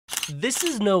This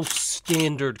is no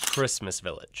standard Christmas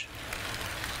village.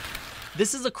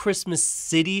 This is a Christmas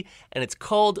city, and it's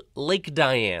called Lake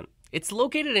Dianne. It's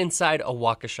located inside a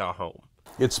Waukesha home.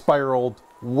 It spiraled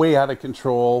way out of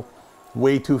control,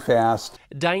 way too fast.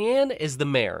 Dianne is the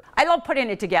mayor. I love putting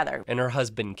it together. And her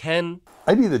husband, Ken.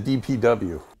 I'd be the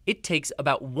DPW. It takes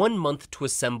about 1 month to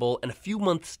assemble and a few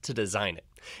months to design it.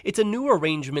 It's a new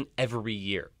arrangement every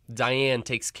year. Dianne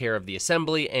takes care of the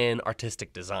assembly and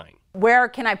artistic design. Where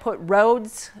can I put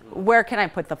roads? Where can I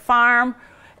put the farm?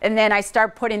 And then I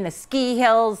start putting the ski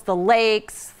hills, the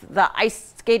lakes, the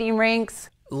ice skating rinks.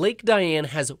 Lake Dianne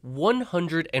has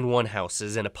 101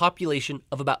 houses and a population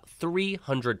of about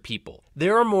 300 people.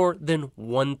 There are more than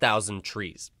 1,000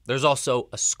 trees. There's also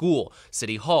a school,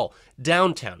 city hall,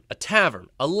 downtown, a tavern,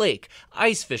 a lake,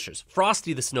 ice fishers,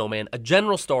 Frosty the Snowman, a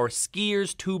general store,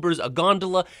 skiers, tubers, a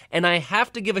gondola, and I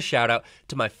have to give a shout out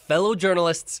to my fellow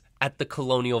journalists at the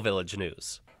Colonial Village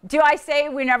News. Do I say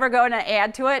we're never going to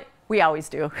add to it? We always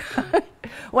do.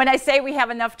 When I say we have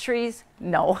enough trees,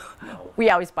 no, we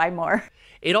always buy more.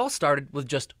 It all started with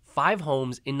just 5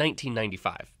 homes in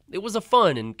 1995. It was a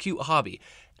fun and cute hobby,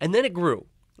 and then it grew,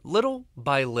 little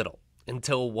by little,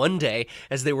 until one day,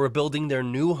 as they were building their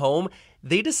new home,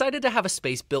 they decided to have a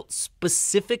space built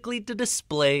specifically to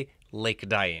display Lake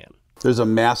Dianne. There's a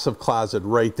massive closet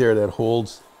right there that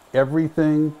holds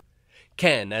everything.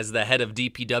 Ken, as the head of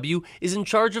DPW, is in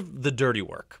charge of the dirty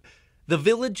work. The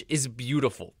village is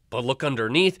beautiful, but look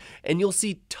underneath and you'll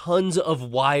see tons of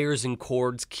wires and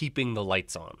cords keeping the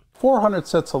lights on. 400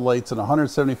 sets of lights and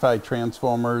 175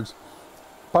 transformers,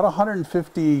 about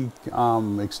 150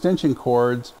 extension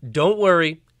cords. Don't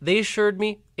worry, they assured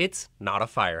me it's not a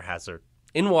fire hazard.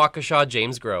 In Waukesha,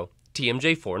 James Groh,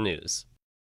 TMJ4 News.